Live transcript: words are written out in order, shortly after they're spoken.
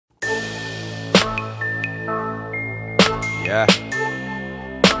Yeah,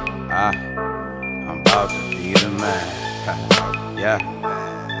 I'm about to be the man. Yeah.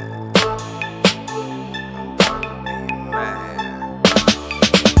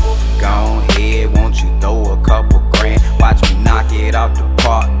 Go ahead, won't you throw a couple grand? Watch me knock it out the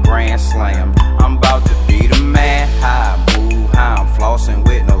park, grand slam. I'm about to be the man. How I move, how I'm flossing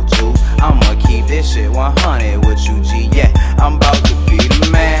with no juice. I'ma keep this shit 100 with you, G. Yeah, I'm about to be the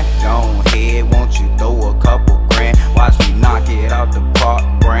man. Go ahead, won't you throw a couple grand? Watch me knock it out the park,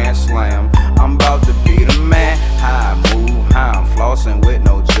 grand slam. I'm about to be the man. How I move, how I'm flossing with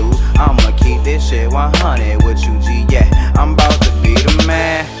no juice. I'ma keep this shit 100 with you, G. Yeah, I'm about to be the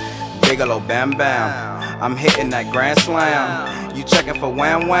man. Bigelow bam bam, I'm hitting that grand slam. You checking for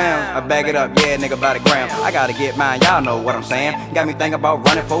wham wham? I bag it up, yeah, nigga, by the gram. I gotta get mine, y'all know what I'm saying. Got me thinking about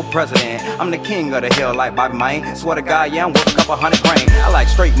running for president. I'm the king of the hill like Bobby Mane. Swear to God, yeah, I'm worth a couple $100 grand. I like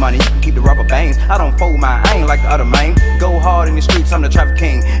straight money, you can keep the rubber bangs. I don't fold mine, I ain't like the other man. Go hard in the streets, I'm the traffic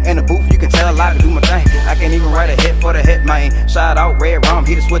king. In the booth, you can tell I can do my thing. I can't even write a hit for the hit man. Shout out Red Rum,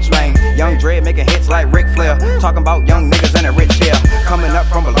 he the switch lane. Young Dread making hits like Ric Flair. Talking about young niggas in a rich chair. Coming up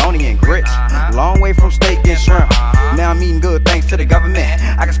from bologna and grits. Long way from steak and shrimp. Now I'm eating good thanks to the government.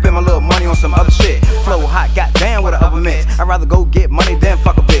 I can spend my little money on some other shit. Flow hot, goddamn with the other mix. I'd rather go get money than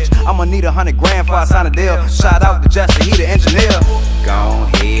fuck a bitch. I'ma need 100 grand before I sign a deal. Shout out to Jesse, he the engineer. Go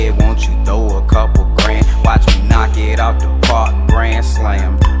ahead, won't you throw a couple grand? Watch me knock it out the park, grand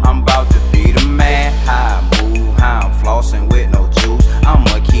slam. I'm about to be the man. How I move, how I'm flossing with no juice.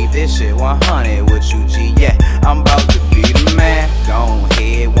 I'ma keep this shit 100 with you, G. Yeah, I'm about to be the man. Go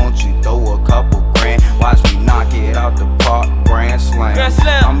ahead, won't you throw a couple grand? Watch me knock it out the park, grand slam.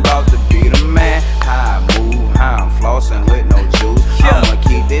 I'm about to be the man. How I move, how I'm flossing with no juice. I'ma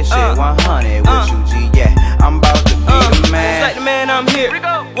keep this shit 100 with you, G. Yeah, I'm about to be the man. It's like the man, I'm here.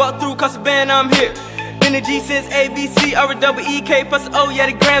 Walk through, cuss a band, I'm here. Been the G since ABC, R-double-E-K plus O. Yeah,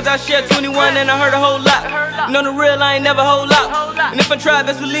 the grams I share 21 and I heard a whole lot. Know the real, I ain't never hold out. And if I try,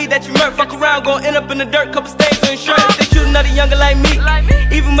 best believe that you murk. Fuck around, gon' end up in the dirt, couple stains on insurance. They shoot another younger like me,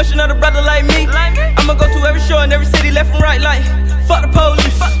 even much another brother like me. I'ma go to every show in every city, left and right like fuck the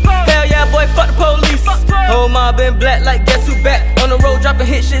police. Hell yeah, boy, fuck the police. Whole mob in black like guess who back. On the road dropping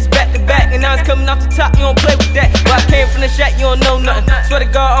hit shits back to back. And now it's coming off the top, you don't play with that. Well, I came from the shack, you don't know nothing. Swear to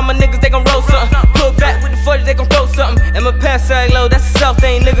God, all my niggas, they gon' roll something. Pull back with the footage, they gon' throw something. And my pants sag low, that's a South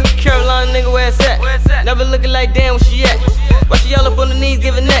thing, nigga. Carolina nigga, where it's at? Never looking like damn, where she at? Why she all up on the knees,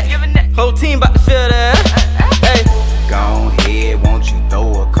 giving that? Whole team bout to feel that. Hey. Go ahead, won't you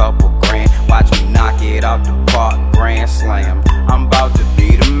throw a couple grand? Watch me knock it out the park, grand slam. I'm about to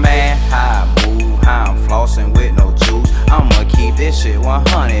be the man. How I move, how I'm flossing with no juice. I'ma keep this shit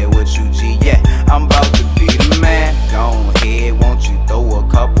 100 with you, G. Yeah, I'm about to be the man. Go ahead, won't you throw a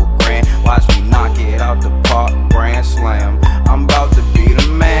couple grand? Watch me knock it out the park, grand slam. I'm about to be the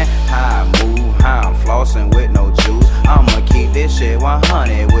man. How I move, how I'm flossing with no juice. I'ma keep this shit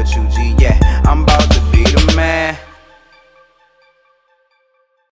 100 with you, G. Yeah,